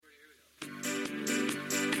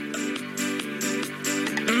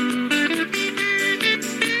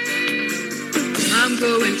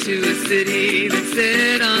going to a city that's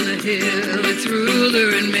set on a hill. Its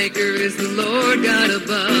ruler and maker is the Lord God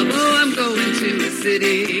above. Oh, I'm going to a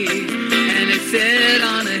city, and it's set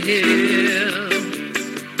on a hill.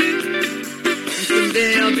 And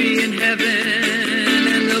someday I'll be in heaven,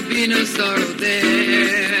 and there'll be no sorrow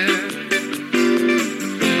there.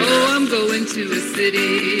 Oh, I'm going to a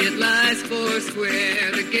city, it lies four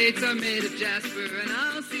square. The gates are made of jasper, and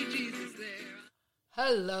I'll see Jesus there.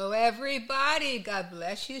 Hello, everybody. God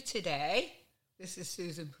bless you today. This is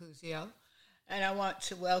Susan Puzio, and I want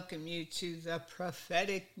to welcome you to the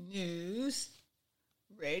Prophetic News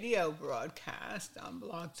radio broadcast on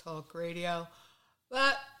Blog Talk Radio.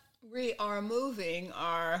 But we are moving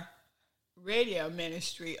our radio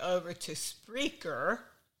ministry over to Spreaker,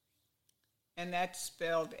 and that's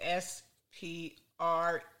spelled Spreaker.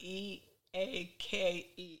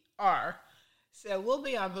 So we'll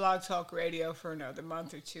be on Blog Talk Radio for another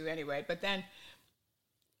month or two anyway, but then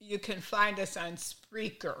you can find us on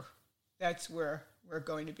Spreaker. That's where we're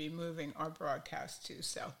going to be moving our broadcast to.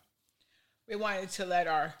 So we wanted to let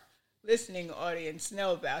our listening audience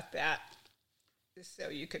know about that, just so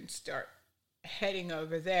you can start heading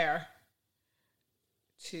over there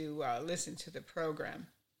to listen to the program.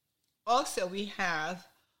 Also, we have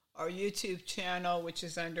our YouTube channel, which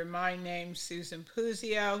is under my name, Susan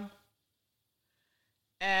Puzio.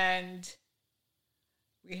 And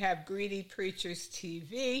we have Greedy Preachers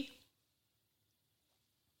TV,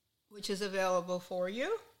 which is available for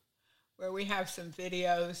you, where we have some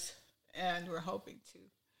videos, and we're hoping to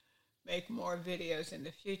make more videos in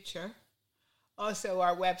the future. Also,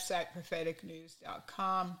 our website,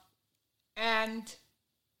 propheticnews.com, and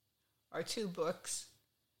our two books,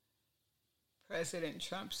 President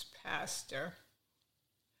Trump's Pastor.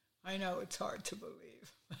 I know it's hard to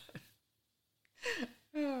believe.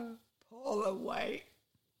 Paula White.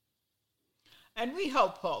 And we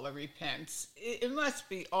hope Paula repents. It must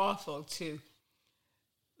be awful to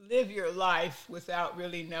live your life without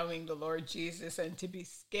really knowing the Lord Jesus and to be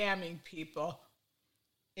scamming people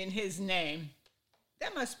in his name.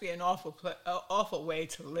 That must be an awful way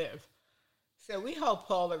to live. So we hope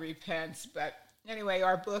Paula repents. But anyway,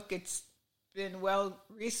 our book, it's been well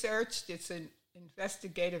researched. It's an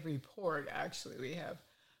investigative report, actually. We have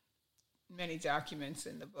many documents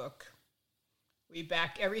in the book. We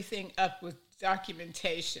back everything up with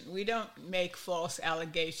documentation. We don't make false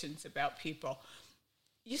allegations about people.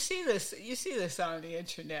 You see this on the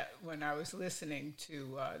internet when I was listening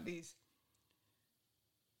to these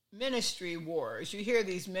ministry wars. You hear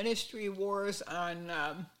these ministry wars on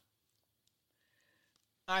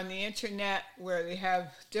the internet where they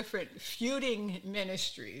have different feuding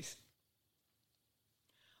ministries,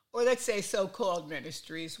 or let's say so-called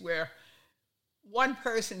ministries, where one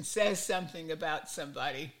person says something about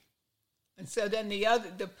somebody, and so then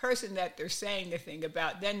the person that they're saying the thing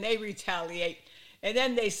about, then they retaliate, and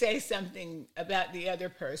then they say something about the other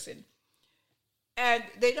person. And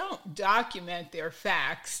they don't document their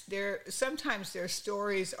facts. Sometimes their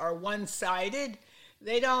stories are one-sided.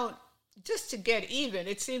 They don't, just to get even.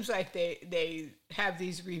 It seems like they have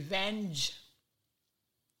these revenge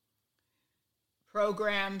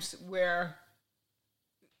programs where,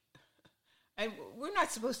 and we're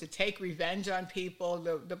not supposed to take revenge on people.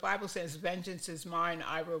 The Bible says, vengeance is mine,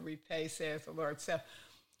 I will repay, saith the Lord. So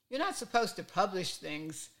you're not supposed to publish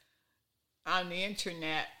things on the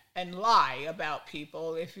internet and lie about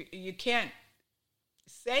people. If you can't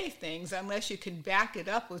say things unless you can back it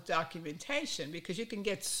up with documentation, because you can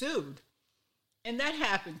get sued. And that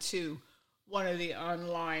happened to one of the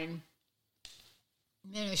online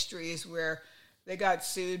ministries where they got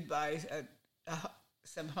sued by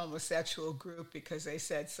some homosexual group because they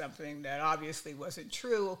said something that obviously wasn't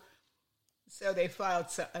true. So they filed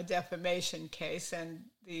a defamation case, and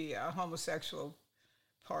the homosexual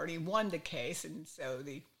party won the case, and so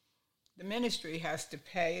the ministry has to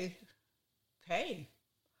pay I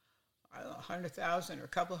don't know, $100,000 or a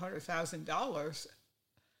couple $100,000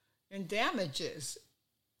 in damages.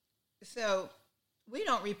 So we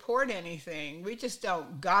don't report anything. We just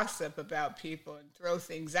don't gossip about people and throw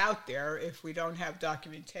things out there if we don't have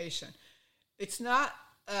documentation. It's not,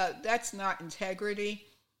 that's not integrity.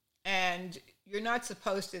 And you're not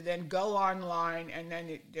supposed to then go online and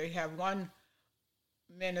then they have one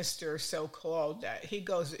minister, so-called, that he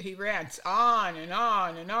rants on and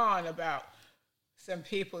on and on about some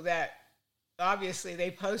people that obviously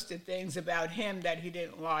they posted things about him that he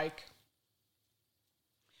didn't like.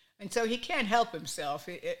 And so he can't help himself.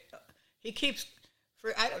 He keeps,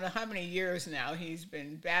 for I don't know how many years now, he's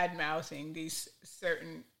been bad-mouthing these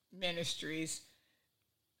certain ministries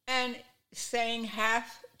and saying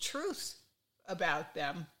half-truths about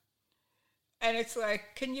them. And it's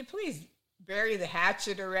like, can you please bury the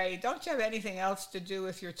hatchet already? Don't you have anything else to do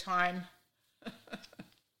with your time?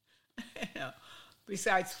 You know,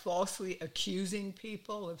 besides falsely accusing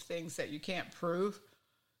people of things that you can't prove.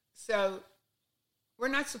 So we're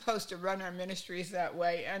not supposed to run our ministries that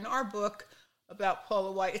way. And our book about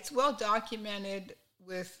Paula White, it's well documented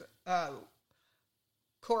with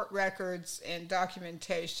court records and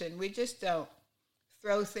documentation. We just don't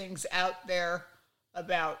throw things out there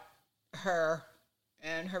about her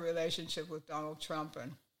and her relationship with Donald Trump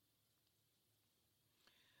and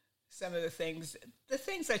some of the things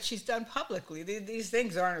that she's done publicly. These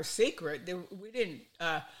things aren't a secret. We didn't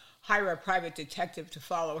hire a private detective to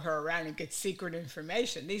follow her around and get secret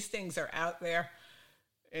information. These things are out there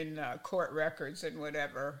in court records and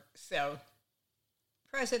whatever. So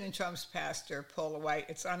President Trump's pastor, Paula White,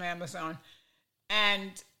 it's on Amazon,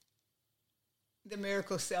 and the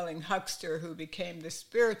miracle-selling huckster who became the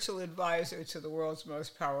spiritual advisor to the world's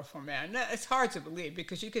most powerful man. Now, it's hard to believe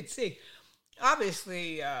because you could see,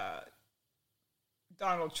 obviously,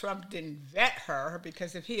 Donald Trump didn't vet her,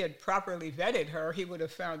 because if he had properly vetted her, he would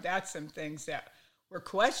have found out some things that were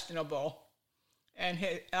questionable. And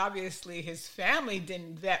obviously his family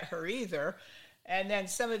didn't vet her either. And then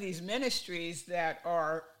some of these ministries that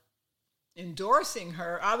are endorsing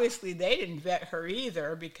her, obviously they didn't vet her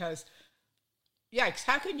either, because, yikes,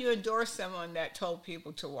 how can you endorse someone that told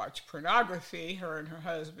people to watch pornography? Her and her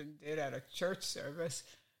husband did at a church service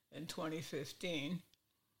in 2015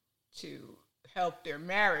 to help their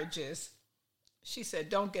marriages. She said,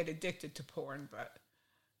 don't get addicted to porn, but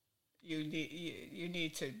you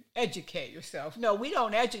need to educate yourself. No, we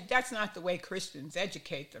don't educate. That's not the way Christians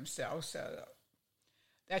educate themselves. So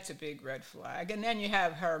that's a big red flag. And then you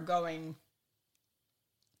have her going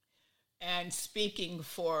and speaking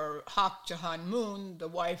for Hak Jahan Moon, the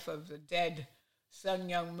wife of the dead Sun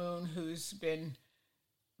Myung Moon, who's been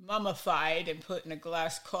mummified and put in a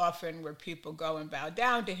glass coffin where people go and bow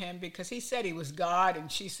down to him, because he said he was God,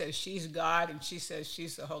 and she says she's God, and she says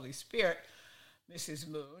she's the Holy Spirit, Mrs.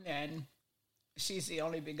 Moon, and she's the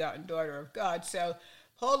only begotten daughter of God. So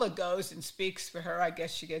Paula goes and speaks for her. I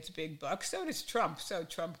guess she gets big bucks. So does Trump. So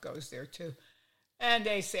Trump goes there too. And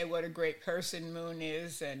they say what a great person Moon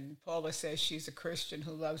is, and Paula says she's a Christian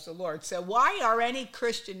who loves the Lord. So why are any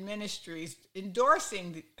Christian ministries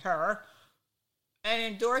endorsing her and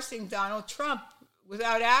endorsing Donald Trump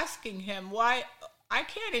without asking him why? I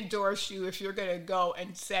can't endorse you if you're going to go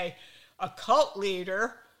and say a cult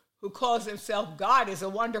leader who calls himself God is a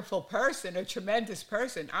wonderful person, a tremendous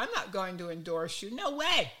person. I'm not going to endorse you. No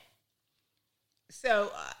way.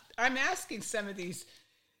 So I'm asking some of these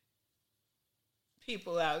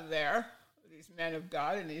people out there, these men of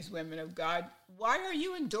God and these women of God, why are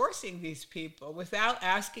you endorsing these people without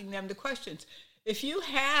asking them the questions? If you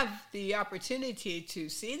have the opportunity to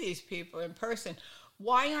see these people in person,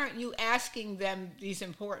 why aren't you asking them these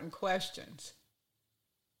important questions?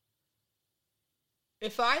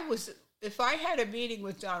 If I had a meeting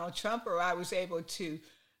with Donald Trump, or I was able to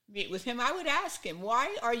meet with him, I would ask him,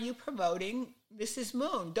 why are you promoting Mrs.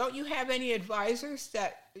 Moon? Don't you have any advisors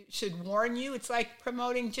that should warn you? It's like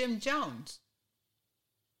promoting Jim Jones.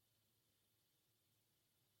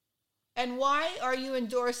 And why are you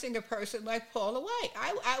endorsing a person like Paula White?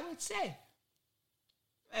 I would say.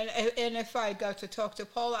 And if I got to talk to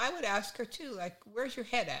Paula, I would ask her too, like, where's your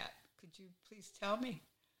head at? Could you please tell me?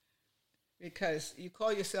 Because you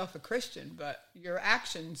call yourself a Christian, but your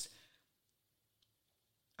actions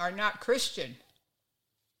are not Christian.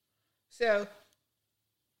 So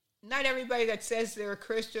not everybody that says they're a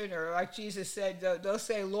Christian, or like Jesus said, they'll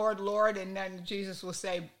say, Lord, Lord, and then Jesus will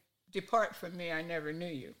say, depart from me, I never knew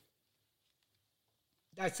you.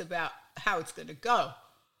 That's about how it's going to go.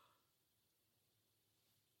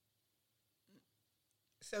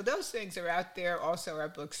 So those things are out there. Also, our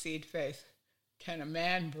book, Seed Faith. Can a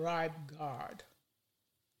man bribe God?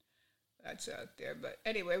 That's out there. But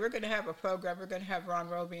anyway, we're going to have a program. We're going to have Ron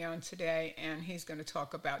Robey on today, and he's going to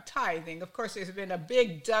talk about tithing. Of course, there's been a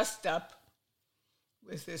big dust-up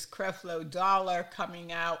with this Creflo dollar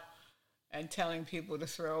coming out and telling people to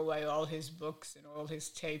throw away all his books and all his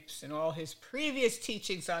tapes and all his previous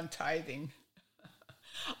teachings on tithing.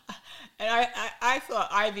 And I thought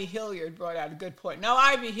Ivy Hilliard brought out a good point. Now,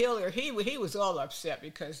 Ivy Hilliard, he was all upset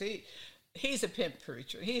because he's a pimp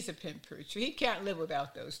preacher. He's a pimp preacher. He can't live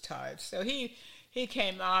without those tithes. So he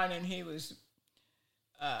came on and he was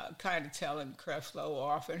kind of telling Creflo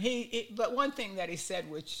off. And but one thing that he said,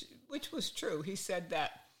 which was true, he said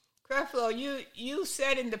that, Creflo, you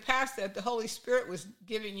said in the past that the Holy Spirit was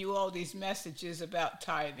giving you all these messages about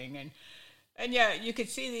tithing, And yeah, you could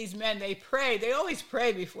see these men, they pray. They always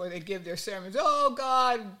pray before they give their sermons. Oh,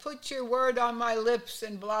 God, put your word on my lips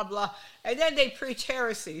and blah, blah. And then they preach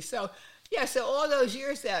heresy. So, yeah, so all those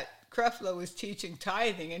years that Creflo was teaching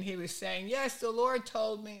tithing, and he was saying, yes, the Lord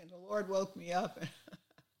told me, and the Lord woke me up.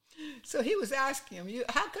 So he was asking him,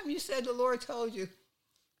 how come you said the Lord told you?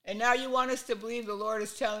 And now you want us to believe the Lord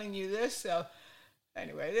is telling you this? So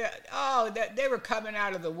anyway, they were coming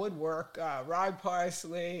out of the woodwork, Rod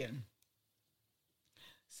Parsley and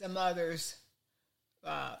some others.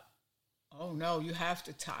 Oh, no, you have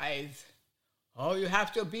to tithe. Oh, you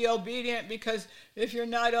have to be obedient, because if you're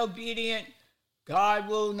not obedient, God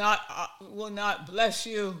will not bless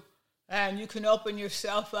you, and you can open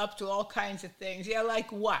yourself up to all kinds of things. Yeah,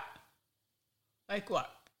 like what? Like what?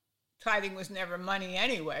 Tithing was never money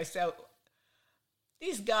anyway. So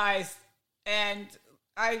these guys, and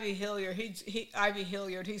Ivy Hilliard,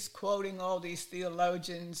 he's quoting all these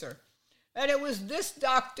theologians, and it was this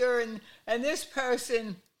doctor and this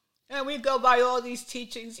person, and we go by all these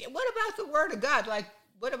teachings. What about the Word of God? Like,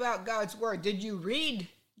 what about God's Word? Did you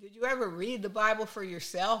ever read the Bible for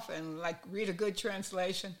yourself and like read a good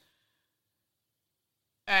translation?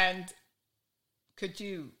 And could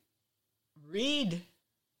you read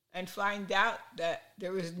and find out that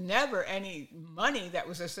there was never any money that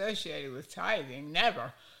was associated with tithing?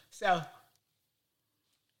 Never. So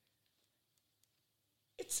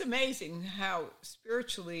it's amazing how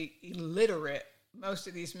spiritually illiterate most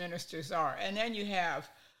of these ministers are. And then you have,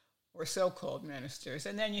 or so-called ministers,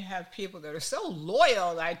 and then you have people that are so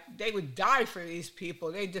loyal, like they would die for these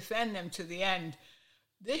people. They defend them to the end.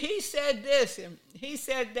 He said this, and he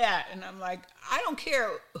said that. And I'm like, I don't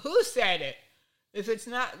care who said it. If it's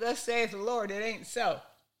not, thus saith the Lord, it ain't so.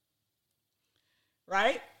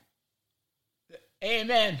 Right?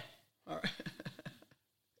 Amen.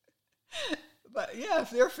 But yeah,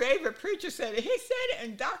 if their favorite preacher said it, he said it,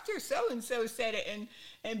 and Dr. So-and-so said it,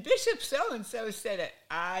 and Bishop so-and-so said it,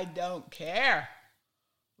 I don't care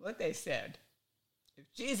what they said.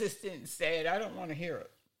 If Jesus didn't say it, I don't want to hear it.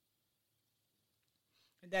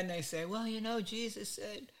 And then they say, well, Jesus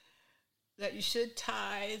said that you should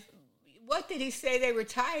tithe. What did he say they were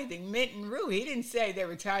tithing? Mint and rue. He didn't say they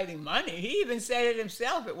were tithing money. He even said it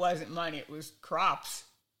himself. It wasn't money. It was crops.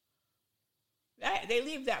 They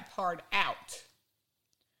leave that part out.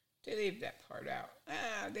 They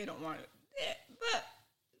don't want it. But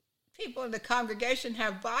people in the congregation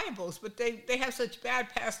have Bibles, but they have such bad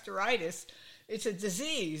pastoritis. It's a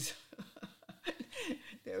disease.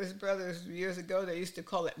 There was brothers years ago, they used to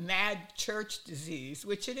call it mad church disease,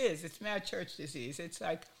 which it is. It's mad church disease. It's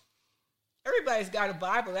like everybody's got a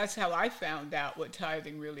Bible. That's how I found out what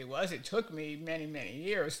tithing really was. It took me many, many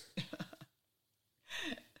years.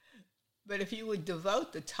 But if you would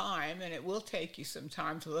devote the time, and it will take you some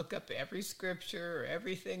time to look up every scripture,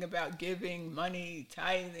 everything about giving, money,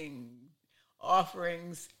 tithing,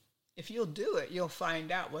 offerings, if you'll do it, you'll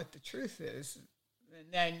find out what the truth is.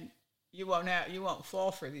 And then you won't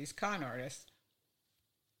fall for these con artists.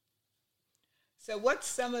 So what's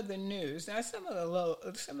some of the news? Now, some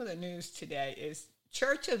of the news today is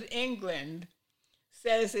Church of England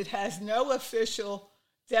says it has no official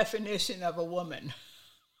definition of a woman.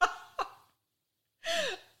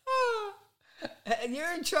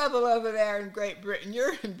 You're in trouble over there in Great Britain.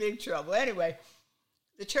 You're in big trouble. Anyway,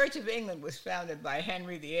 the Church of England was founded by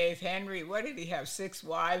Henry VIII. Henry, what did he have? 6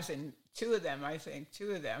 wives, and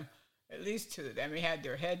at least two of them, he had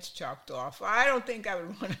their heads chopped off. I don't think I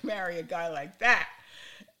would want to marry a guy like that.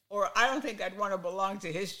 Or I don't think I'd want to belong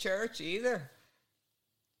to his church either.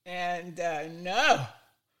 And no.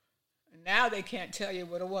 Now they can't tell you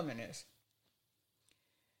what a woman is.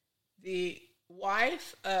 The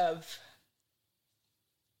wife of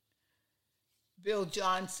Bill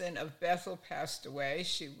Johnson of Bethel passed away.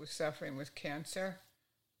 She was suffering with cancer,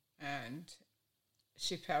 and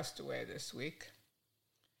she passed away this week,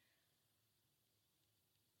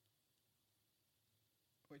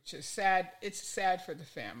 which is sad. It's sad for the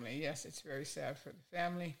family. Yes, it's very sad for the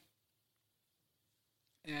family.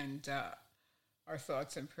 And our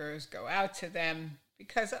thoughts and prayers go out to them,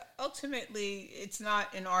 because ultimately it's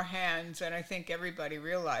not in our hands. And I think everybody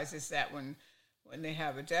realizes that when they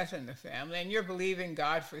have a death in the family and you're believing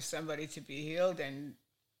God for somebody to be healed, and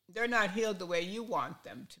they're not healed the way you want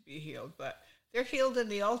them to be healed, but they're healed in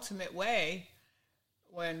the ultimate way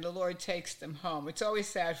when the Lord takes them home. It's always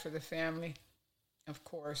sad for the family, of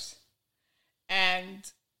course.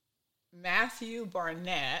 And Matthew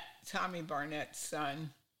Barnett, Tommy Barnett's son,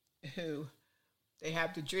 who they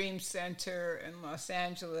have the Dream Center in Los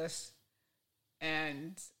Angeles,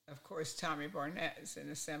 and of course Tommy Barnett is an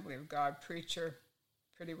Assembly of God preacher,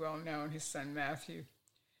 pretty well known. His son Matthew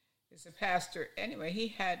is a pastor. Anyway, he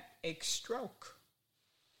had a stroke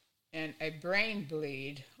and a brain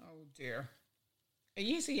bleed. Oh dear.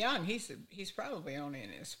 He's young. He's probably only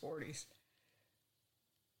in his 40s.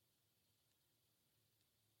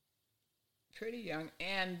 Pretty young.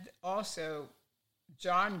 And also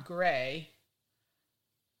John Gray,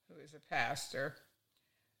 who is a pastor,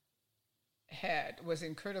 was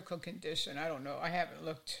in critical condition. I don't know. I haven't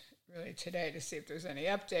looked really today to see if there's any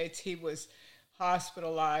updates. He was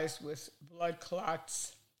hospitalized with blood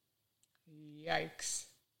clots. Yikes.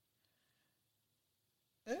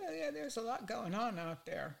 Yeah, there's a lot going on out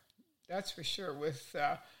there. That's for sure, with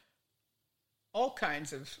all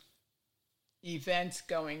kinds of events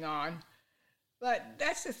going on. But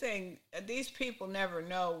that's the thing. These people never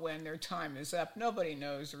know when their time is up. Nobody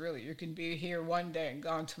knows, really. You can be here one day and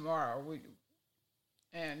gone tomorrow.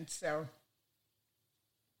 And so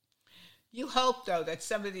you hope, though, that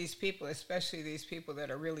some of these people, especially these people that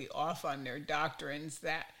are really off on their doctrines,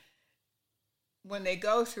 that when they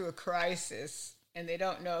go through a crisis and they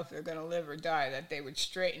don't know if they're going to live or die, that they would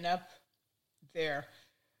straighten up their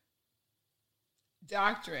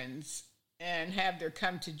doctrines and have their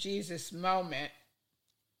come to Jesus moment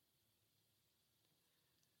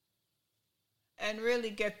and really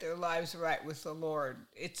get their lives right with the Lord.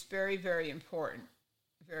 It's very, very important.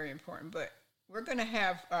 Very important. But we're going to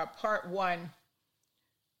have part one,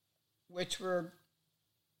 which we're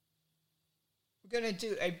going to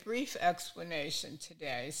do a brief explanation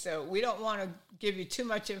today. So we don't want to give you too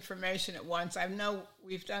much information at once. I know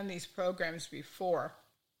we've done these programs before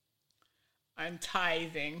on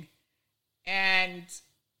tithing, and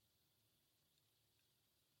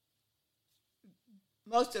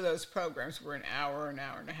most of those programs were an hour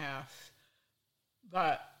and a half.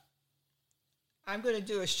 But I'm going to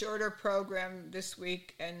do a shorter program this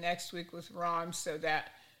week and next week with Ron, so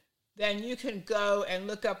that then you can go and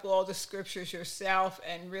look up all the scriptures yourself,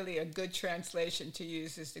 and really a good translation to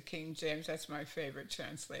use is the King James. That's my favorite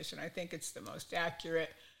translation. I think it's the most accurate.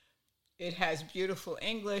 It has beautiful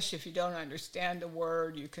English. If you don't understand the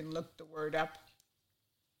word, you can look the word up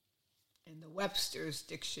in the Webster's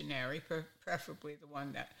dictionary, preferably the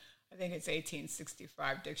one that, I think it's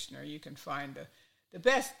 1865 dictionary. You can find the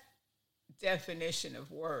best definition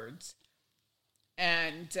of words.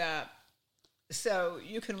 And so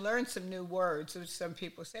you can learn some new words, which some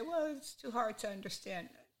people say, well, it's too hard to understand.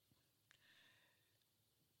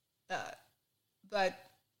 But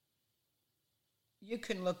you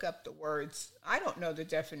can look up the words. I don't know the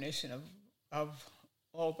definition of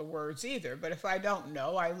all the words either, but if I don't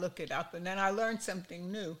know, I look it up, and then I learn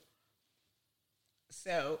something new.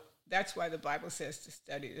 So that's why the Bible says to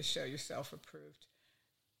study to show yourself approved.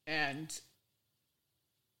 And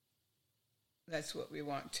that's what we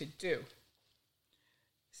want to do.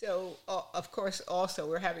 So, of course, also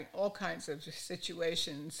we're having all kinds of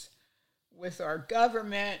situations with our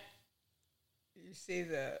government. You see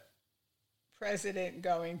the president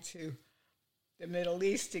going to the Middle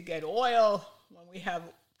East to get oil when we have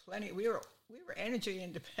plenty. We were energy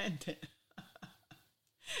independent.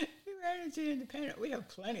 We were energy independent. We have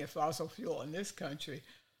plenty of fossil fuel in this country.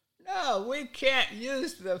 No, we can't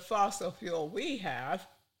use the fossil fuel we have.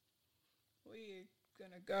 We're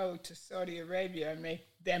going to go to Saudi Arabia and make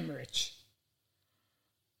them rich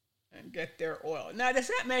and get their oil. Now, does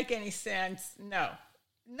that make any sense? No.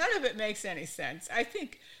 None of it makes any sense.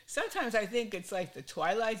 Sometimes I think it's like the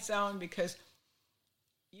Twilight Zone, because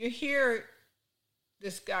you hear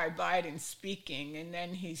this guy Biden speaking, and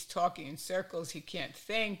then he's talking in circles. He can't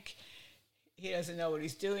think. He doesn't know what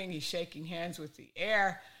he's doing. He's shaking hands with the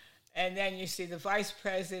air. And then you see the vice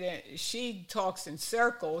president. She talks in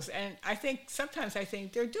circles. And sometimes I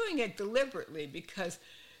think they're doing it deliberately, because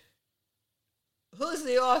who's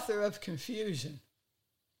the author of confusion?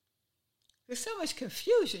 There's so much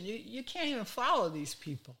confusion. You can't even follow these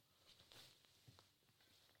people.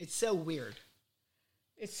 It's so weird.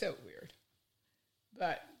 It's so weird.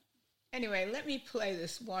 But anyway, let me play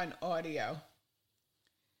this one audio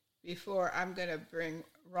before I'm going to bring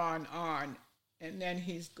Ron on, and then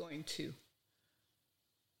he's going to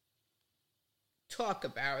talk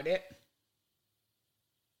about it.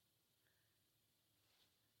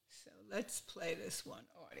 So let's play this one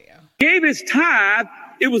audio. Gave his tithe.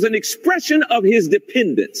 It was an expression of his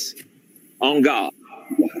dependence on God.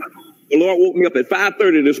 The Lord woke me up at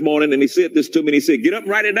 5:30 this morning, and he said this to me. And he said, get up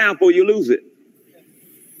and write it down before you lose it.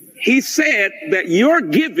 He said that your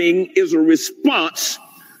giving is a response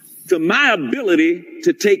to my ability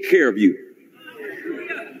to take care of you.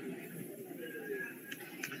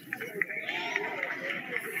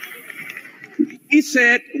 He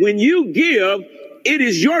said, when you give, it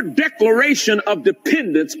is your declaration of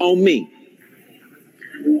dependence on me.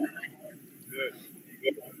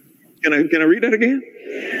 Can I read that again?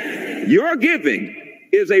 Your giving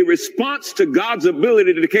is a response to God's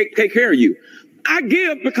ability to take care of you. I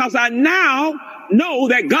give because I now know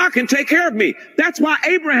that God can take care of me. That's why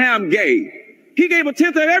Abraham gave. He gave a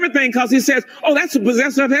tenth of everything because he says, oh, that's the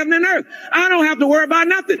possessor of heaven and earth. I don't have to worry about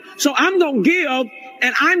nothing. So I'm going to give,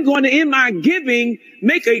 and I'm going to, in my giving,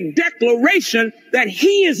 make a declaration that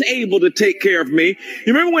he is able to take care of me.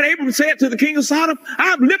 You remember when Abram said to the king of Sodom,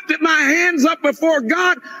 I've lifted my hands up before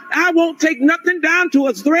God. I won't take nothing down to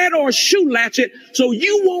a thread or a shoe latchet. So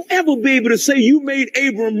you won't ever be able to say you made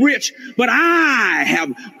Abram rich, but I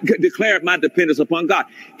have declared my dependence upon God.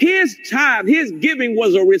 His tithe, his giving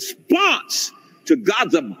was a response to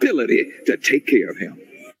God's ability to take care of him.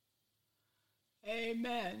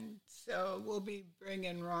 Amen. So we'll be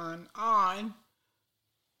bringing Ron on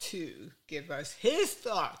to give us his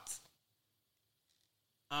thoughts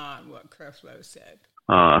on what Creflo said.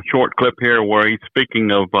 Short clip here where he's speaking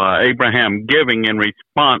of Abraham giving in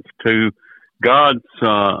response to God's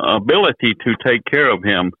ability to take care of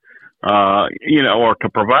him, or to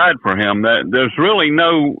provide for him. That there's really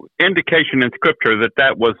no indication in Scripture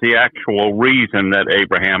that was the actual reason that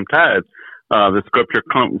Abraham tithed. The Scripture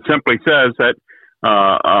simply says that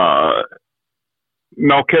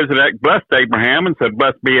Melchizedek blessed Abraham and said,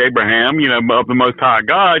 blessed be Abraham, of the Most High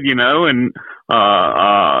God, and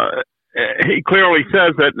he clearly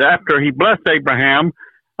says that after he blessed Abraham,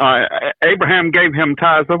 Abraham gave him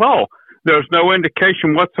tithes of all. There's no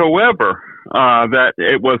indication whatsoever that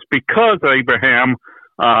it was because Abraham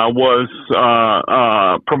was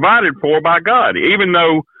provided for by God, even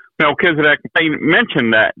though Melchizedek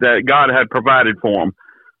mentioned that God had provided for him.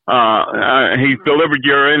 He's delivered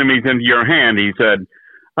your enemies into your hand, he said.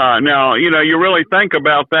 Now, you really think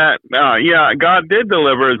about that. God did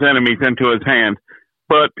deliver his enemies into his hand,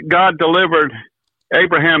 but God delivered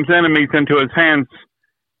Abraham's enemies into his hands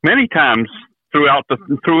many times throughout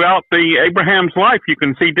the Abraham's life. You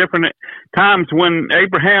can see different times when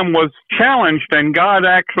Abraham was challenged and God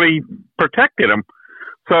actually protected him.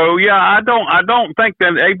 So I don't think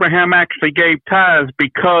that Abraham actually gave tithes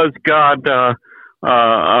because God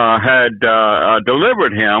had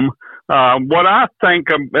delivered him. What I think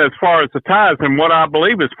as far as the tithes, and what I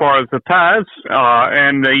believe as far as the tithes,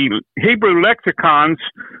 and the Hebrew lexicons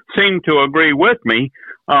seem to agree with me,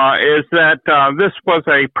 is that this was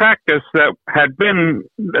a practice that had been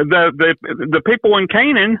the people in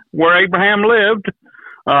Canaan where Abraham lived.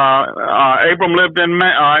 Abram lived in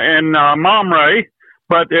Mamre,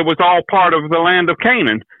 but it was all part of the land of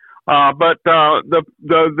Canaan. But the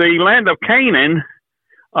land of Canaan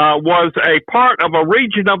was a part of a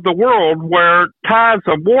region of the world where tithes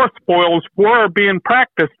of war spoils were being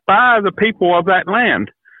practiced by the people of that land.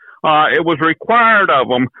 It was required of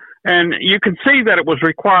them. And you can see that it was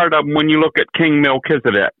required of them when you look at King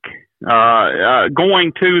Melchizedek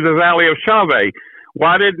going to the valley of Shaveh.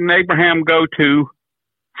 Why didn't Abraham go to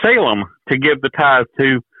Salem to give the tithes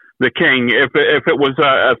to the king if it was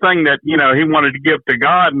a thing that he wanted to give to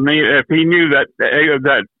God, and if he knew that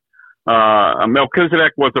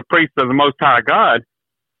Melchizedek was a priest of the Most High God?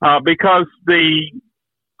 Because the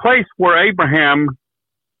place where Abraham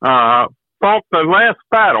fought the last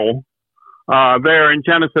battle, there in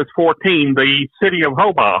Genesis 14, the city of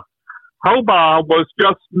Hobah. Hobah was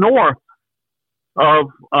just north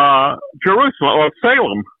of Jerusalem, of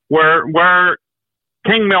Salem, where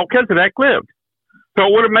King Melchizedek lived. So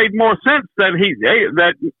it would have made more sense that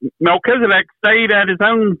Melchizedek stayed at his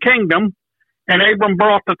own kingdom, and Abram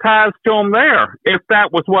brought the tithes to him there, if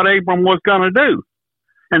that was what Abram was going to do.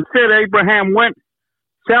 Instead, Abraham went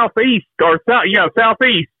southeast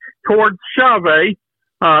towards Shaveh,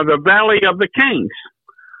 the Valley of the Kings.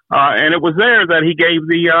 And it was there that he gave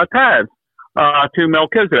the tithes to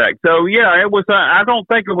Melchizedek. So, it was. I don't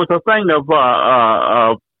think it was a thing of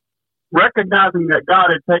recognizing that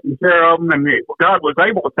God had taken care of them and God was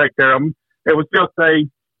able to take care of them. It was just a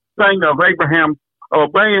thing of Abraham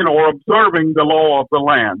obeying or observing the law of the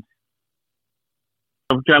land.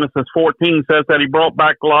 Genesis 14 says that he brought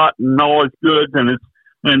back Lot and all his goods and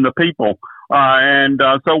the people.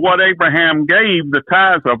 So what Abraham gave, the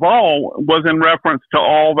tithes of all, was in reference to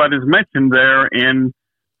all that is mentioned there in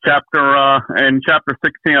chapter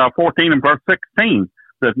 14 and verse 16,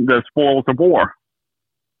 the spoils of war.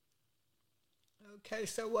 Okay,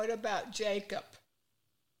 so what about Jacob?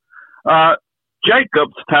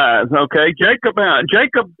 Jacob's tithes, okay? Jacob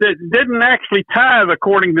didn't actually tithe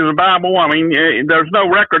according to the Bible. I mean, there's no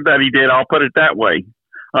record that he did, I'll put it that way.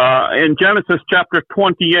 In Genesis chapter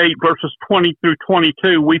 28, verses 20 through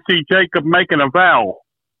 22, we see Jacob making a vow.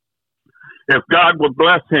 If God would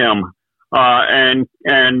bless him and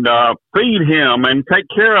feed him and take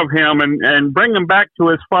care of him and bring him back to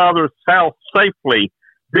his father's house safely,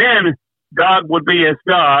 then God would be his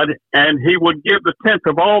God, and he would give the tenth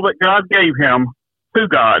of all that God gave him to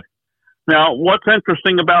God. Now, what's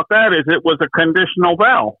interesting about that is it was a conditional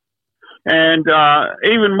vow. And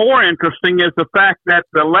even more interesting is the fact that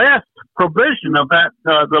the last provision of that,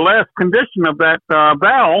 the last condition of that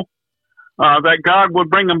vow, that God would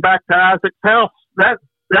bring him back to Isaac's house,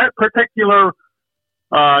 that particular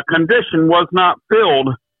condition was not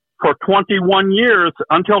filled for 21 years,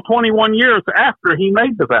 until 21 years after he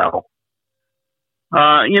made the vow.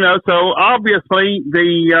 So obviously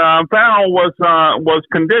the vow was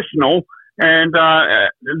conditional, and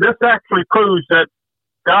this actually proves that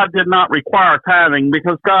God did not require tithing,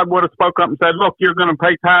 because God would have spoke up and said, look, you're going to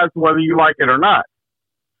pay tithes whether you like it or not.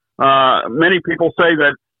 Many people say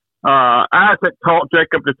that Isaac taught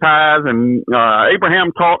Jacob to tithe, and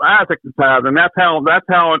Abraham taught Isaac to tithe, and that's how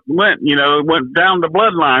it went. It went down the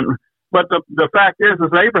bloodline. But the fact is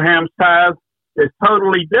Abraham's tithe is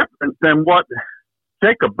totally different than what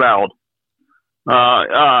Jacob vowed.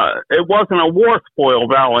 It wasn't a war spoil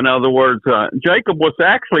vow. In other words, Jacob was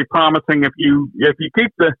actually promising, if you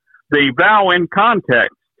keep the vow in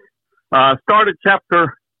context, start at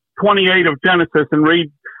chapter 28 of Genesis and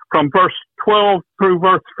read from verse 12 through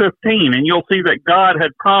verse 15, and you'll see that God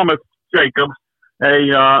had promised Jacob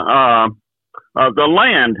the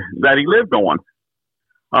land that he lived on,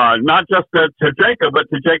 not just to Jacob, but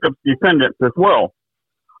to Jacob's descendants as well.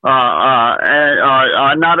 Not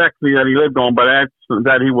actually that he lived on, but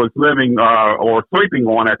that he was living or sleeping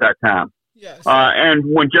on at that time. Yes. And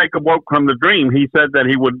when Jacob woke from the dream, he said that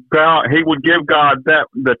he would give God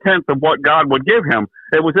the tenth of what God would give him.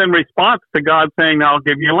 It was in response to God saying, "I'll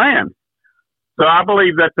give you land." So I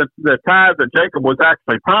believe that the tithe that Jacob was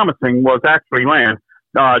actually promising was actually land.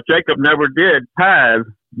 Jacob never did tithe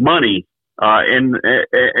money in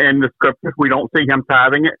the scriptures. We don't see him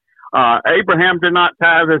tithing it. Abraham did not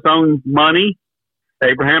tithe his own money.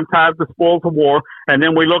 Abraham tithed the spoils of war. And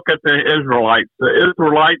then we look at the Israelites. The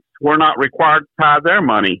Israelites were not required to tithe their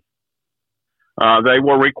money. They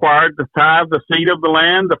were required to tithe the seed of the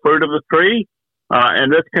land, the fruit of the tree.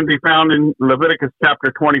 And this can be found in Leviticus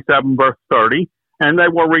chapter 27, verse 30. And they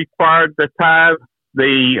were required to tithe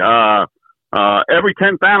the every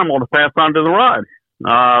 10th animal to pass under the rod.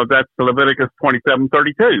 That's Leviticus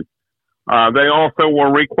 27:32. They also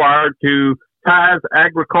were required to tithe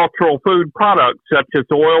agricultural food products such as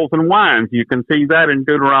oils and wines. You can see that in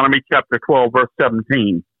Deuteronomy chapter 12, verse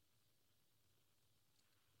 17.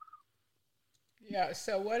 Yeah,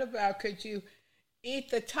 so what about, could you eat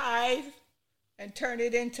the tithe and turn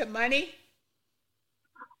it into money?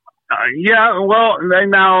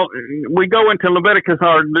 Now we go into Leviticus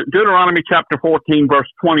or Deuteronomy chapter 14,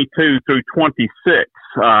 verse 22 through 26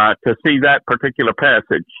 to see that particular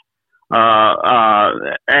passage.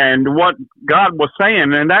 And what God was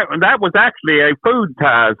saying, and that was actually a food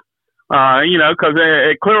tithe, because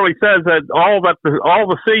it clearly says that all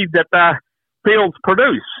the seed that thy fields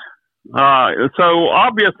produce. So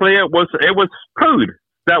obviously it was food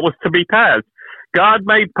that was to be tithed. God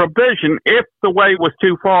made provision if the way was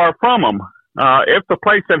too far from him. If the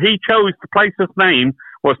place that he chose to place his name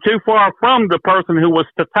was too far from the person who was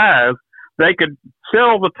to tithe, they could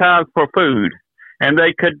sell the tithe for food. And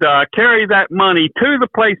they could carry that money to the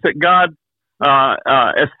place that God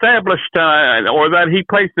established or that he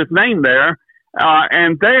placed his name there.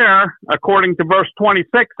 And there, according to verse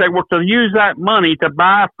 26, they were to use that money to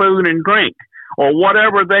buy food and drink or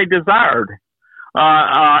whatever they desired.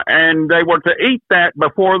 And they were to eat that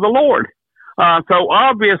before the Lord. So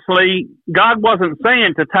obviously, God wasn't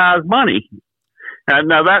saying to tithe money. And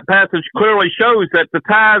now that passage clearly shows that the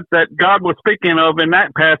tithe that God was speaking of in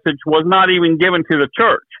that passage was not even given to the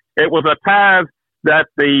church. It was a tithe that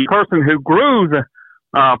the person who grew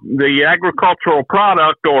the agricultural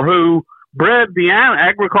product or who bred the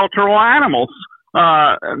agricultural animals,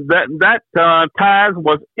 that tithe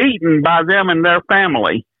was eaten by them and their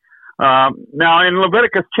family. Now in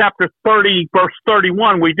Leviticus chapter 30, verse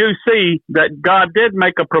 31, we do see that God did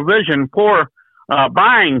make a provision for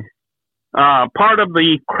buying part of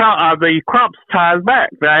the crops tithe back,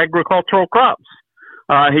 the agricultural crops.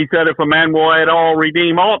 He said, if a man will at all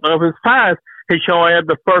redeem all of his tithe, he shall add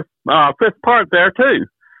the fifth part there too.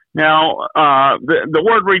 Now, the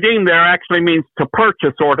word redeem there actually means to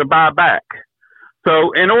purchase or to buy back.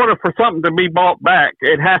 So in order for something to be bought back,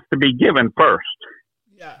 it has to be given first.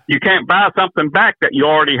 Yeah. You can't buy something back that you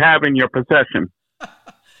already have in your possession.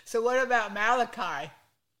 So what about Malachi?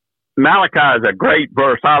 Malachi is a great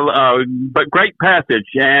verse, but great passage.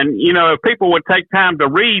 And, if people would take time to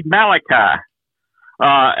read Malachi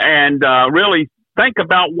and really think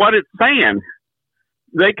about what it's saying,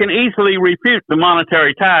 they can easily refute the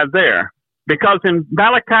monetary tithe there. Because in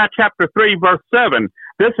Malachi chapter 3, verse 7,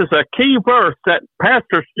 this is a key verse that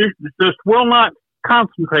pastors just will not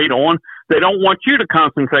concentrate on. They don't want you to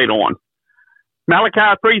concentrate on.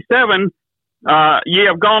 Malachi 3:7, ye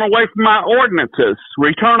have gone away from my ordinances.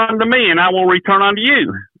 Return unto me, and I will return unto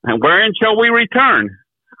you. And wherein shall we return?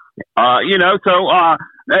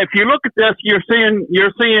 If you look at this, you're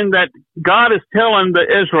seeing that God is telling the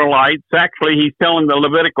Israelites, actually he's telling the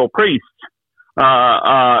Levitical priests,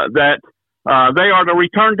 that they are to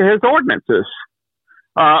return to his ordinances.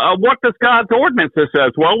 What does God's ordinances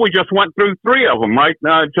says? Well, we just went through 3 of them, right?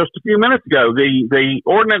 Just a few minutes ago. The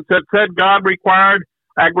ordinance that said God required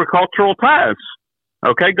agricultural tithes.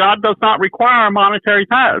 Okay, God does not require monetary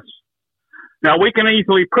tithes. Now, we can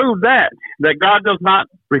easily prove that God does not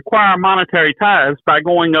require monetary tithes by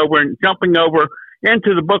going over and jumping over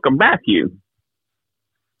into the book of Matthew.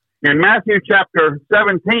 In Matthew chapter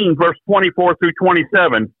 17, verse 24 through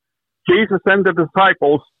 27, Jesus and the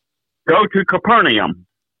disciples go to Capernaum.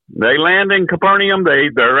 They land in Capernaum.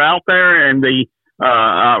 They're out there, and the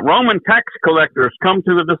Roman tax collectors come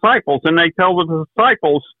to the disciples, and they tell the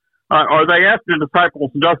disciples, or they ask the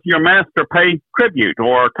disciples, does your master pay tribute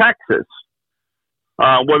or taxes?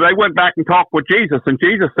 Well, they went back and talked with Jesus, and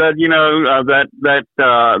Jesus said, that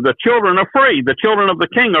the children are free. The children of the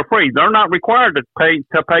king are free. They're not required to pay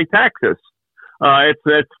taxes.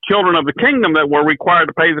 It's children of the kingdom that were required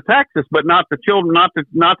to pay the taxes, but not the children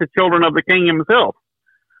of the king himself.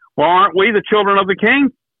 Well, aren't we the children of the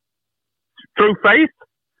king through faith?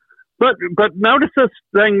 But notice this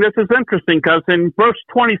thing. This is interesting because in verse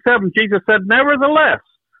 27, Jesus said, "Nevertheless,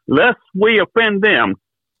 lest we offend them,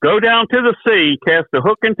 go down to the sea, cast a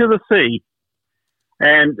hook into the sea,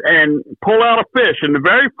 and pull out a fish. And the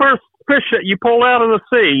very first fish that you pull out of the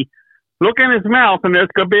sea, look in his mouth, and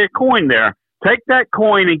there's going to be a coin there. Take that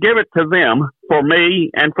coin and give it to them for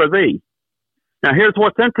me and for thee." Now, here's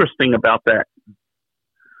what's interesting about that.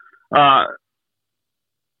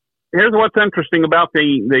 Here's what's interesting about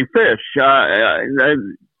the fish,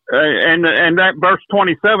 and that verse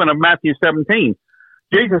 27 of Matthew 17.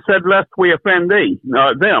 Jesus said, "Lest we offend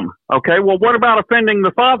them." Okay, well, what about offending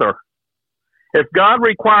the Father? If God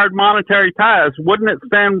required monetary tithes, wouldn't it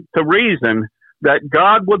stand to reason that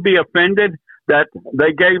God would be offended that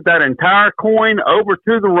they gave that entire coin over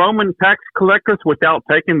to the Roman tax collectors without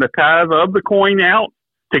taking the tithe of the coin out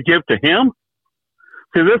to give to him?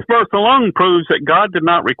 See, this verse alone proves that God did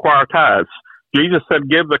not require tithes. Jesus said,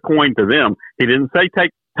 give the coin to them. He didn't say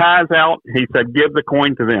take tithes out. He said, give the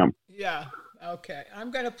coin to them. Yeah, okay.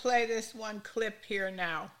 I'm going to play this one clip here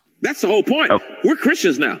now. That's the whole point. Okay. We're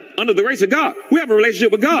Christians now, under the grace of God. We have a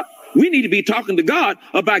relationship with God. We need to be talking to God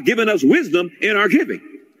about giving us wisdom in our giving.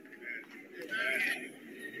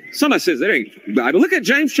 Somebody says that ain't Bible. Look at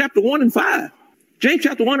James chapter 1 and 5. James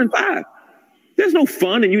chapter 1 and 5. There's no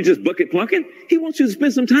fun in you just bucket plunking. He wants you to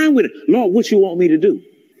spend some time with it. Lord, what you want me to do?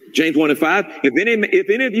 James 1 and 5. If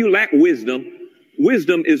any of you lack wisdom,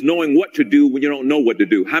 wisdom is knowing what to do when you don't know what to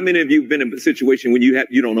do. How many of you have been in a situation when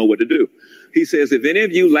you don't know what to do? He says, if any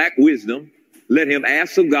of you lack wisdom, let him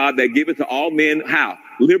ask of God that giveth to all men, how?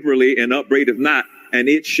 Liberally, and upbraideth not, and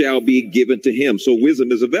it shall be given to him. So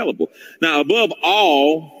wisdom is available. Now, above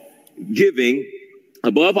all, giving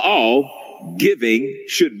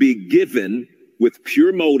should be given with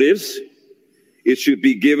pure motives. It should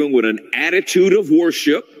be given with an attitude of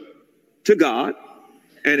worship to God,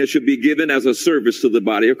 and it should be given as a service to the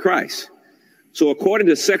body of Christ. So according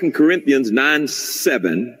to 2 Corinthians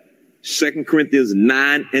 9:7, 2 Corinthians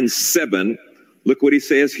 9 and 7, look what he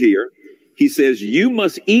says here. He says, you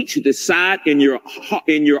must each decide in your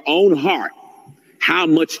own heart how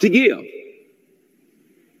much to give.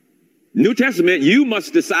 New Testament, you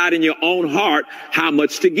must decide in your own heart how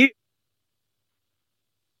much to give.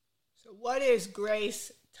 So what is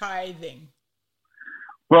grace tithing?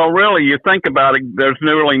 Well, really, you think about it, there's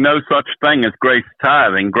really no such thing as grace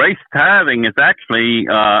tithing. Grace tithing is actually,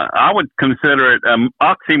 I would consider it an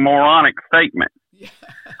oxymoronic statement. Yeah.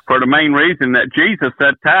 For the main reason that Jesus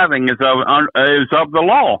said tithing is of the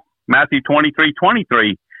law. Matthew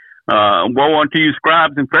 23:23. Woe unto you,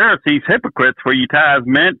 scribes and Pharisees, hypocrites, for you tithe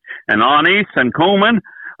mint and anise and cumin,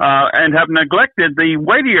 and have neglected the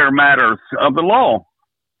weightier matters of the law,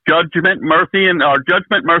 judgment, mercy, and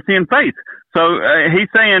faith. So he's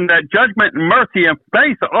saying that judgment and mercy and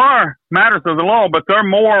faith are matters of the law, but they're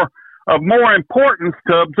more importance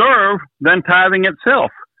to observe than tithing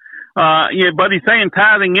itself. but he's saying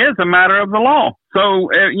tithing is a matter of the law. So,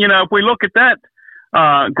 if we look at that,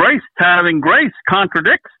 grace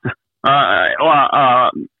contradicts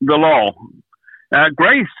the law.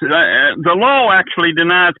 The law actually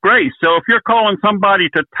denies grace. So if you're calling somebody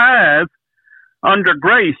to tithe under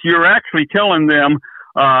grace, you're actually telling them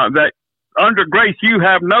that under grace you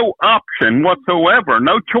have no option whatsoever,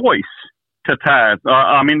 no choice to tithe.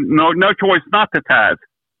 No choice not to tithe.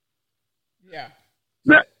 Yeah.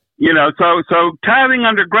 So tithing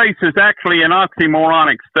under grace is actually an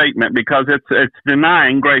oxymoronic statement because it's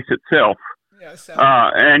denying grace itself. Yeah, so.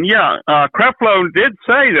 Creflo did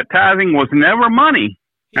say that tithing was never money,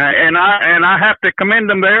 and I have to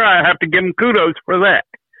commend him there. I have to give him kudos for that.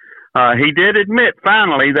 He did admit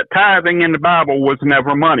finally that tithing in the Bible was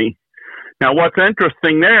never money. Now, what's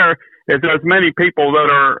interesting there is there's many people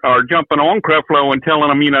that are jumping on Creflo and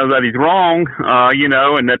telling him, that he's wrong,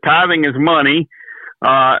 and that tithing is money.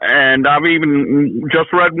 And I've even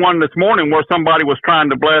just read one this morning where somebody was trying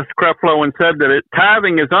to bless Creflo and said that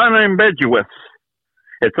tithing is unambiguous.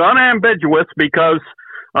 It's unambiguous because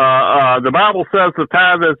the Bible says the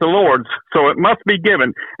tithe is the Lord's, so it must be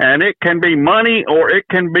given. And it can be money or it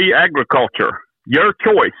can be agriculture. Your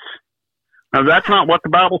choice. Now, that's not what the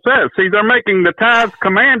Bible says. See, they're making the tithe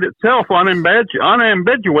command itself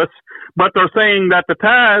unambiguous, but they're saying that the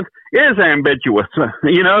tithe is ambiguous, so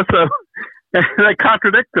they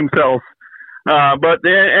contradict themselves. But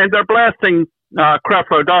they're blasting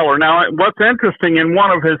Creflo Dollar. Now, what's interesting in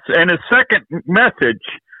his second message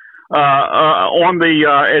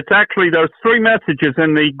it's actually, there's 3 messages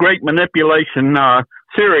in the Great Manipulation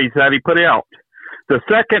series that he put out. The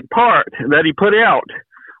second part that he put out,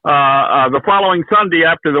 the following Sunday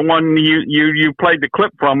after the one you played the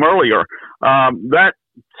clip from earlier, that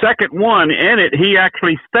second one in it, he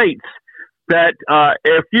actually states that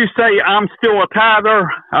if you say I'm still a tither,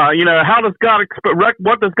 how does God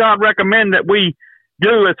what does God recommend that we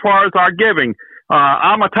do as far as our giving?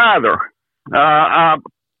 I'm a tither.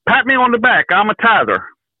 Pat me on the back. I'm a tither.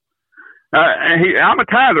 I'm a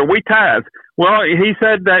tither. We tithe. Well, he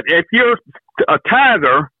said that if you're a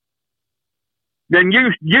tither, then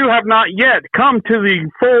you have not yet come to the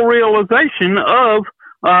full realization of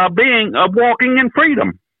walking in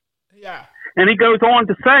freedom. Yeah. And he goes on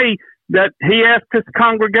to say that he asked his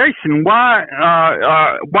congregation, why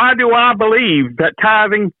do I believe that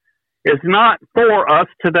tithing is not for us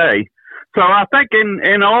today? So I think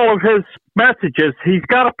in all of his messages, he's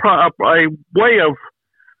got a way of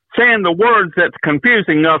saying the words that's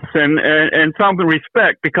confusing us in some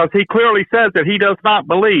respect, because he clearly says that he does not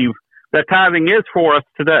believe that tithing is for us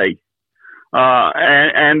today.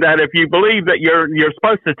 And that if you believe that you're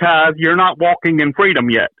supposed to tithe, you're not walking in freedom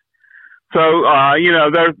yet. So,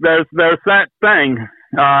 there's that thing.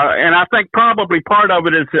 And I think probably part of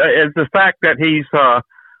it is the fact that he's,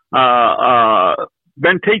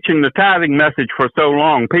 been teaching the tithing message for so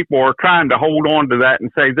long. People are trying to hold on to that and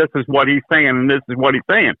say, this is what he's saying and this is what he's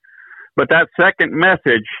saying. But that second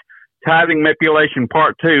message, Tithing Manipulation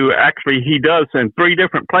Part 2, actually he does in 3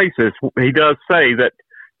 different places. He does say that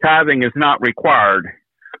tithing is not required,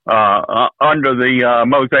 under the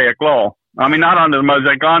Mosaic law. I mean, not under the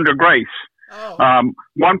Mosaic, under grace. Oh.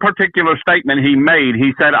 One particular statement he made,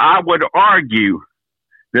 he said, I would argue,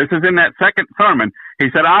 this is in that second sermon, he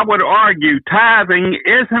said, I would argue tithing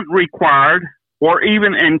isn't required or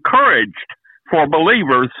even encouraged for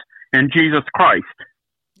believers in Jesus Christ.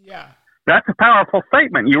 Yeah. That's a powerful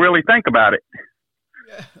statement. You really think about it.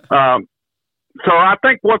 Yeah. So I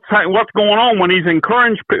think what's going on when he's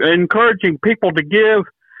encouraging people to give,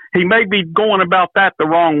 he may be going about that the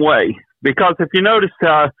wrong way. Because if you notice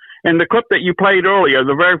in the clip that you played earlier,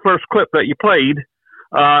 the very first clip that you played,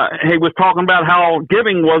 he was talking about how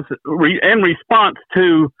giving was in response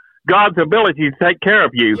to God's ability to take care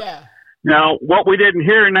of you. Yeah. Now, what we didn't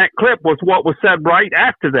hear in that clip was what was said right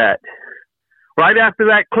after that. Right after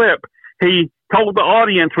that clip, he told the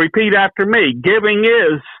audience, repeat after me, giving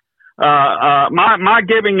is, my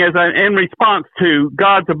giving is in response to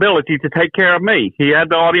God's ability to take care of me. He had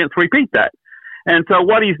the audience repeat that. And so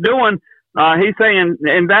what he's doing, he's saying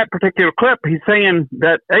in that particular clip, he's saying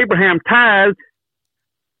that Abraham tithed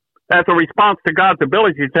as a response to God's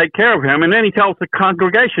ability to take care of him. And then he tells the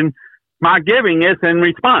congregation, my giving is in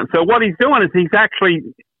response. So what he's doing is he's actually,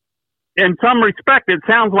 in some respect, it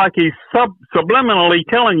sounds like he's subliminally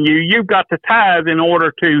telling you, you've got to tithe in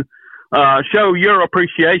order to show your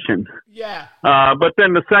appreciation. Yeah. But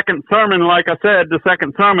then the second sermon, like I said,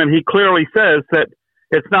 he clearly says that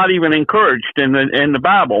it's not even encouraged in the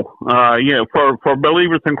Bible, for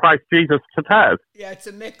believers in Christ Jesus to tithe. Yeah, it's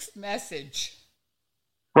a mixed message.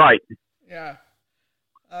 Right. Yeah.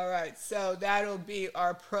 All right, so that'll be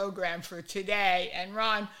our program for today. And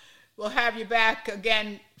Ron, we'll have you back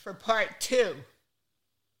again for part 2.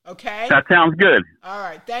 Okay? That sounds good. All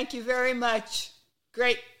right, thank you very much.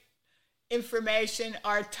 Great information.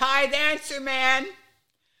 Our tithe answer man,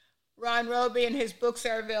 Ron Robey, and his books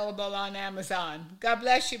are available on Amazon. God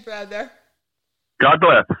bless you, brother. God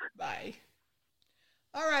bless. Bye.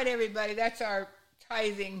 All right, everybody, that's our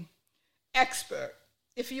tithing expert.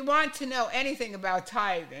 If you want to know anything about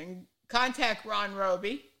tithing, contact Ron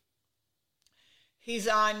Robey. He's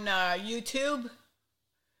on YouTube.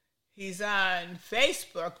 He's on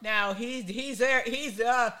Facebook. Now, he's there. He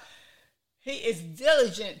is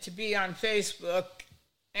diligent to be on Facebook,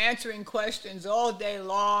 answering questions all day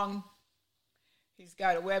long. He's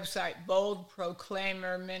got a website, Bold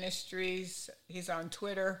Proclaimer Ministries. He's on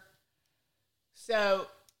Twitter. So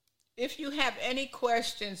if you have any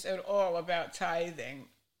questions at all about tithing,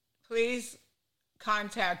 please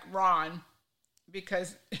contact Ron,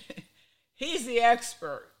 because he's the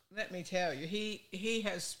expert. Let me tell you, he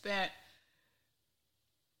has spent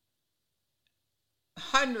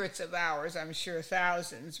hundreds of hours, I'm sure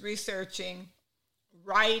thousands, researching,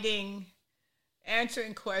 writing,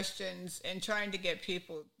 answering questions, and trying to get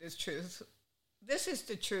people the truth. This is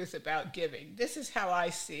the truth about giving. This is how I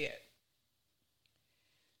see it.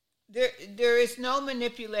 There is no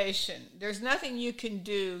manipulation. There's nothing you can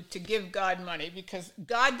do to give God money, because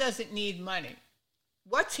God doesn't need money.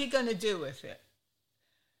 What's he going to do with it?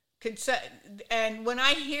 And when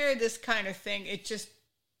I hear this kind of thing, it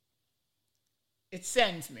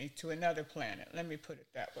sends me to another planet. Let me put it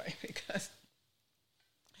that way, because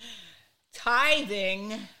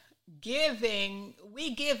tithing, giving,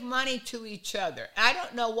 we give money to each other. I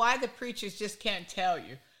don't know why the preachers just can't tell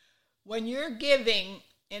you. When you're giving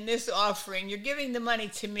in this offering, you're giving the money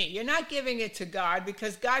to me. You're not giving it to God,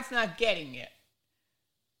 because God's not getting it.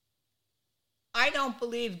 I don't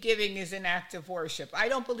believe giving is an act of worship. I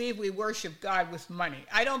don't believe we worship God with money.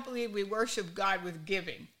 I don't believe we worship God with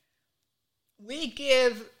giving. We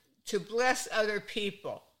give to bless other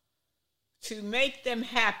people, to make them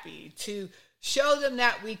happy, to show them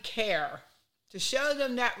that we care, to show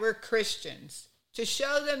them that we're Christians, to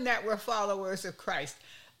show them that we're followers of Christ.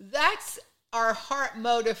 That's our heart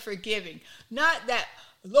motive for giving. Not that,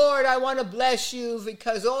 Lord, I want to bless you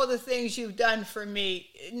because all the things you've done for me.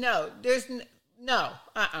 No, no,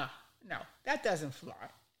 that doesn't fly.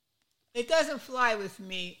 It doesn't fly with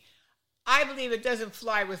me. I believe it doesn't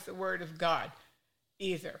fly with the Word of God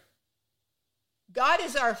either. God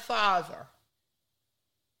is our Father.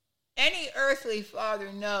 Any earthly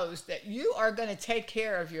father knows that you are going to take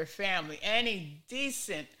care of your family. Any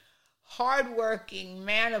decent, hardworking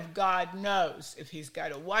man of God knows, if he's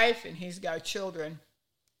got a wife and he's got children,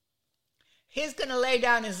 he's going to lay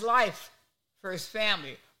down his life for his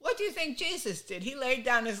family. What do you think Jesus did? He laid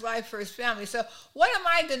down his life for his family. So what am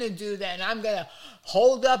I going to do then? I'm going to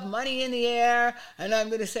hold up money in the air, and I'm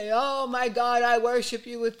going to say, oh my God, I worship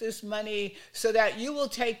you with this money so that you will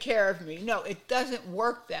take care of me. No, it doesn't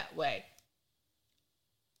work that way.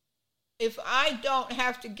 If I don't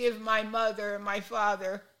have to give my mother and my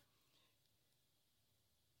father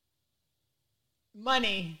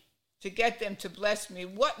money to get them to bless me,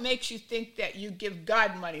 what makes you think that you give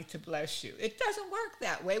God money to bless you? It doesn't work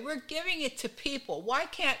that way. We're giving it to people. Why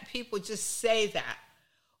can't people just say that?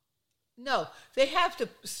 No, they have to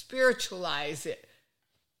spiritualize it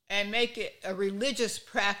and make it a religious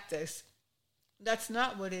practice. That's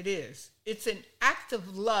not what it is. It's an act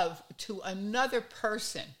of love to another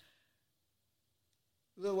person.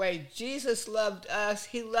 The way Jesus loved us,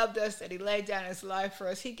 he loved us, that he laid down his life for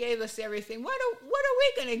us. He gave us everything. What are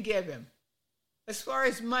we going to give him? As far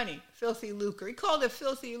as money, filthy lucre. He called it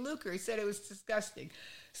filthy lucre. He said it was disgusting.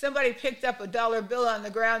 Somebody picked up a $1 bill on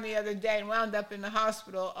the ground the other day and wound up in the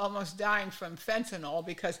hospital almost dying from fentanyl,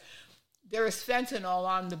 because there is fentanyl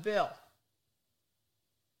on the bill.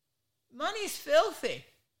 Money's filthy.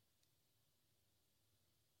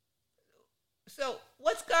 So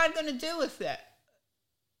what's God going to do with that?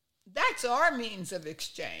 That's our means of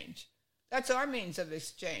exchange. That's our means of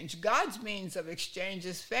exchange. God's means of exchange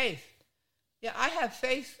is faith. Yeah, I have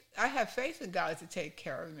faith. I have faith in God to take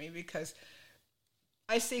care of me, because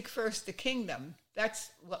I seek first the kingdom.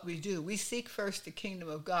 That's what we do. We seek first the kingdom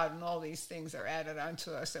of God, and all these things are added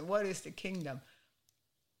unto us. And what is the kingdom?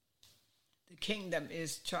 The kingdom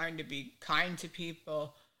is trying to be kind to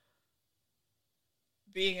people,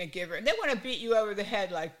 being a giver. And they want to beat you over the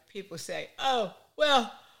head, like people say, oh,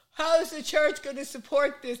 well, how is the church going to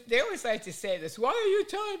support this? They always like to say this. Why are you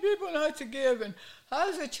telling people not to give? And how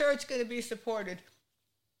is the church going to be supported?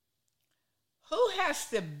 Who has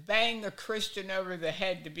to bang a Christian over the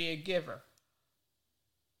head to be a giver?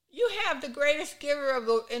 You have the greatest giver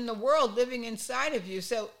in the world living inside of you.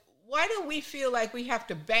 So why do we feel like we have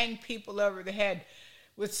to bang people over the head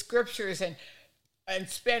with scriptures and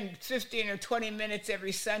spend 15 or 20 minutes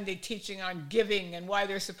every Sunday teaching on giving and why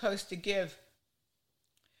they're supposed to give?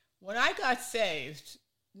 When I got saved,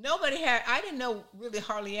 I didn't know really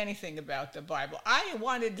hardly anything about the Bible. I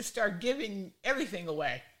wanted to start giving everything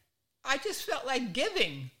away. I just felt like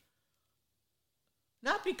giving.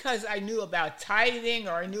 Not because I knew about tithing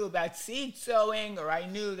or I knew about seed sowing or I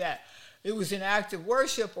knew that it was an act of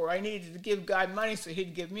worship or I needed to give God money so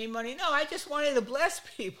he'd give me money. No, I just wanted to bless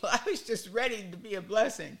people. I was just ready to be a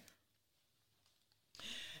blessing.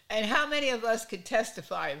 And how many of us could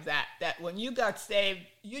testify of that when you got saved,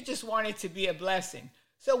 you just wanted to be a blessing?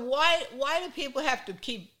 So why do people have to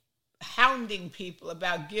keep hounding people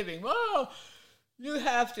about giving? Oh, you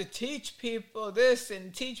have to teach people this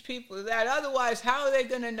and teach people that. Otherwise, how are they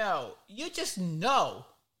going to know? You just know.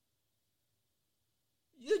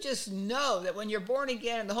 You just know that when you're born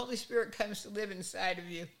again and the Holy Spirit comes to live inside of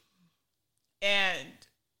you and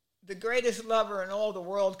the greatest lover in all the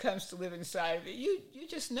world comes to live inside of you, you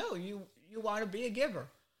just know you want to be a giver.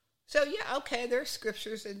 So, yeah, okay, there are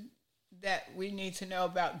scriptures that we need to know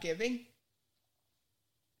about giving.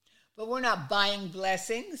 But we're not buying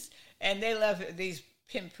blessings. And they love these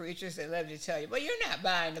pimp preachers. They love to tell you, well, you're not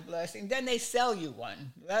buying a blessing. Then they sell you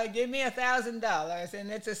one. Well, give me $1,000, and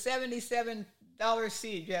it's a $77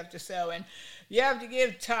 seed you have to sow, and you have to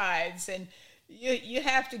give tithes, and you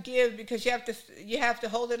have to give because you have to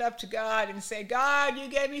hold it up to God and say, God, you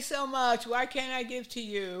gave me so much. Why can't I give to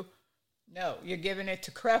you? No, you're giving it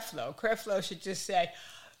to Creflo. Creflo should just say,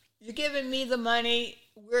 you're giving me the money.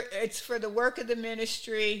 It's for the work of the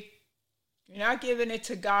ministry. You're not giving it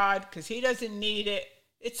to God because he doesn't need it.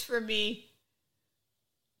 It's for me.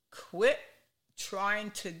 Quit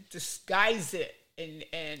trying to disguise it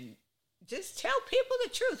and just tell people the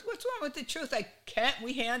truth. What's wrong with the truth? Like, can't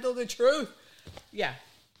we handle the truth? Yeah,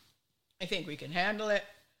 I think we can handle it.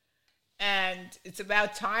 And it's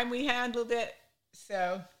about time we handled it.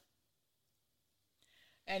 So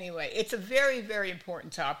anyway, it's a very, very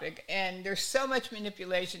important topic. And there's so much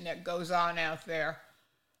manipulation that goes on out there.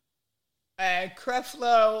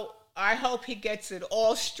 Creflo, I hope he gets it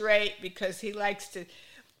all straight because he likes to,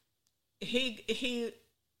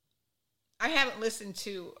 I listened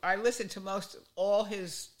to most of all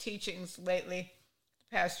his teachings lately,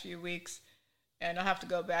 the past few weeks, and I'll have to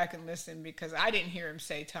go back and listen because I didn't hear him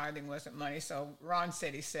say tithing wasn't money. So Ron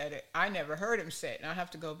said he said it. I never heard him say it, and I'll have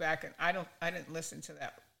to go back and I didn't listen to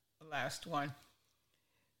that last one.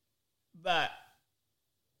 But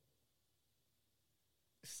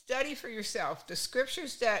study for yourself. The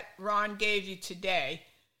scriptures that Ron gave you today,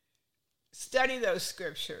 study those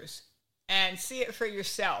scriptures and see it for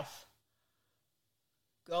yourself.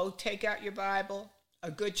 Go take out your Bible,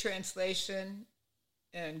 a good translation,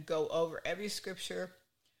 and go over every scripture.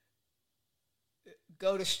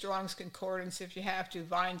 Go to Strong's Concordance if you have to,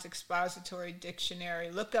 Vine's Expository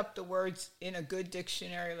Dictionary. Look up the words in a good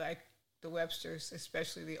dictionary like the Webster's,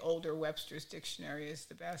 especially the older Webster's dictionary is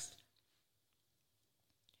the best.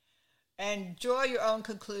 And draw your own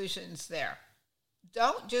conclusions there.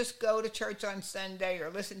 Don't just go to church on Sunday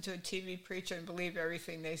or listen to a TV preacher and believe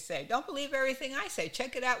everything they say. Don't believe everything I say.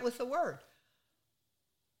 Check it out with the Word.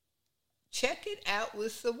 Check it out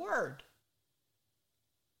with the Word.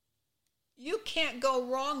 You can't go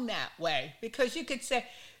wrong that way because you could say,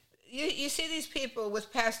 you see these people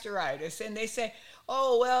with pastoritis and they say,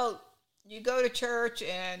 oh, well, you go to church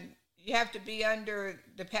and you have to be under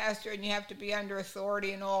the pastor and you have to be under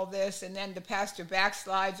authority and all this, and then the pastor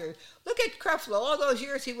backslides. Or look at Creflo. All those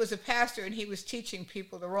years he was a pastor and he was teaching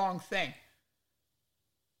people the wrong thing.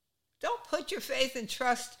 Don't put your faith and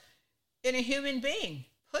trust in a human being.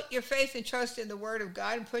 Put your faith and trust in the Word of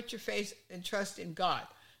God and put your faith and trust in God.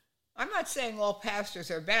 I'm not saying all pastors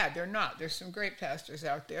are bad. They're not. There's some great pastors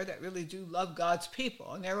out there that really do love God's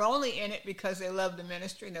people, and they're only in it because they love the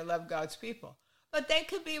ministry and they love God's people. But they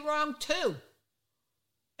could be wrong too.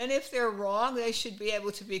 And if they're wrong, they should be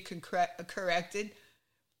able to be corrected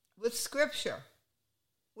with Scripture.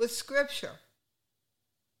 With Scripture.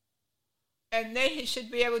 And they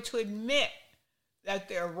should be able to admit that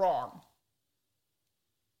they're wrong.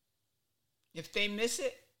 If they miss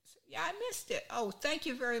it, yeah, I missed it. Oh, thank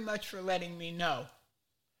you very much for letting me know.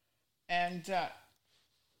 And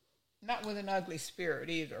not with an ugly spirit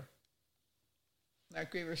either.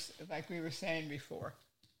 Like we were saying before.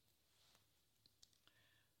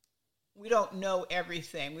 We don't know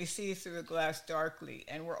everything. We see through a glass darkly,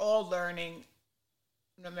 and we're all learning.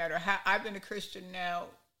 no matter how, I've been a Christian now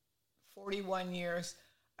 41 years.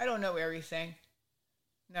 I don't know everything.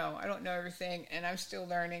 No, I don't know everything, and I'm still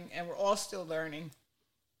learning, and we're all still learning,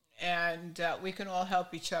 and we can all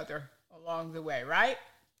help each other along the way, right?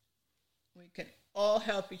 We can all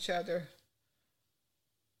help each other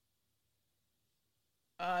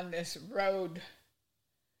on this road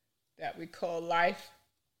that we call life.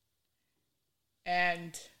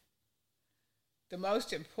 And the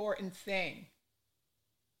most important thing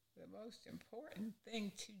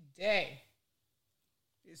today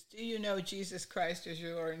is, do you know Jesus Christ as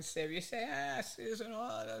your Lord and Savior? You say, Susan,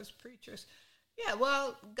 all those preachers. Yeah,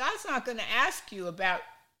 well, God's not going to ask you about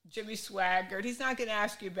Jimmy Swaggart. He's not going to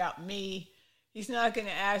ask you about me. He's not going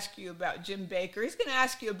to ask you about Jim Baker. He's going to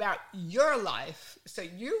ask you about your life. So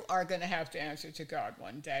you are going to have to answer to God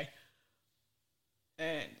one day.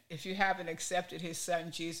 And if you haven't accepted his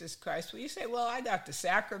son, Jesus Christ, well, you say, well, I got the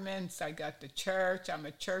sacraments, I got the church, I'm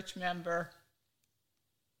a church member.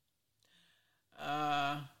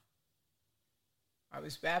 I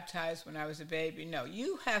was baptized when I was a baby. No,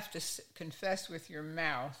 you have to confess with your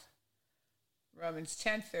mouth. Romans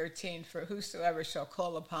 10:13, for whosoever shall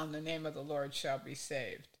call upon the name of the Lord shall be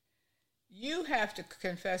saved. You have to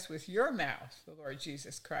confess with your mouth the Lord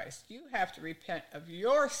Jesus Christ. You have to repent of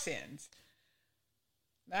your sins.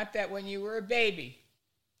 Not that when you were a baby,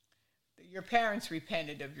 your parents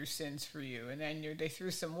repented of your sins for you, and then they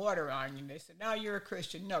threw some water on you, and they said, now you're a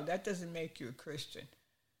Christian. No, that doesn't make you a Christian.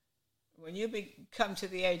 When you come to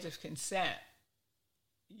the age of consent,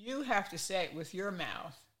 you have to say it with your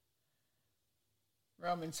mouth.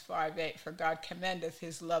 Romans 5:8, for God commendeth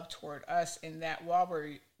his love toward us in that while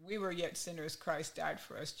we were yet sinners, Christ died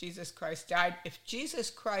for us. Jesus Christ died. If Jesus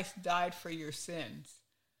Christ died for your sins,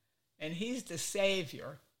 and he's the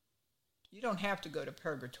Savior, you don't have to go to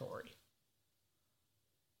purgatory.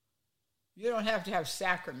 You don't have to have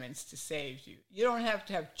sacraments to save you. You don't have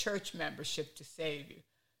to have church membership to save you.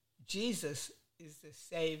 Jesus is the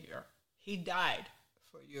Savior. He died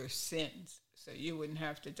for your sins, so you wouldn't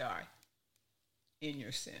have to die in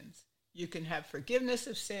your sins. You can have forgiveness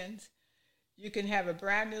of sins. You can have a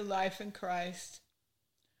brand new life in Christ.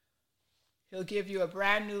 He'll give you a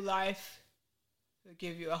brand new life. He'll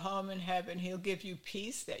give you a home in heaven. He'll give you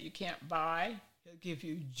peace that you can't buy. He'll give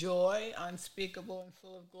you joy unspeakable and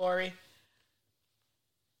full of glory.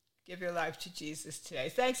 Give your life to Jesus today.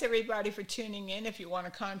 Thanks, everybody, for tuning in. If you want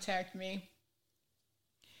to contact me,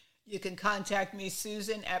 you can contact me,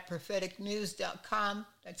 Susan, at propheticnews.com.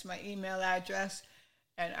 That's my email address,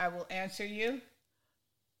 and I will answer you.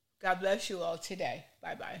 God bless you all today.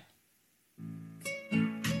 Bye-bye.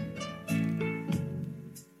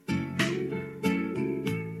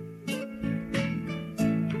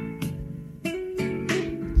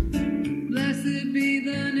 Blessed be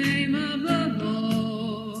the name of the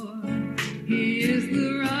Lord. He is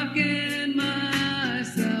the rock and my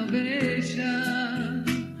salvation.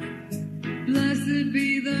 Blessed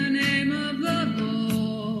be the name of the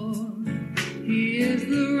Lord. He is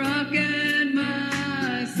the rock and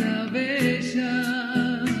my salvation.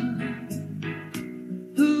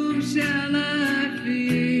 Whom shall I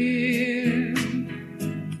fear?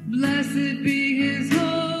 Blessed be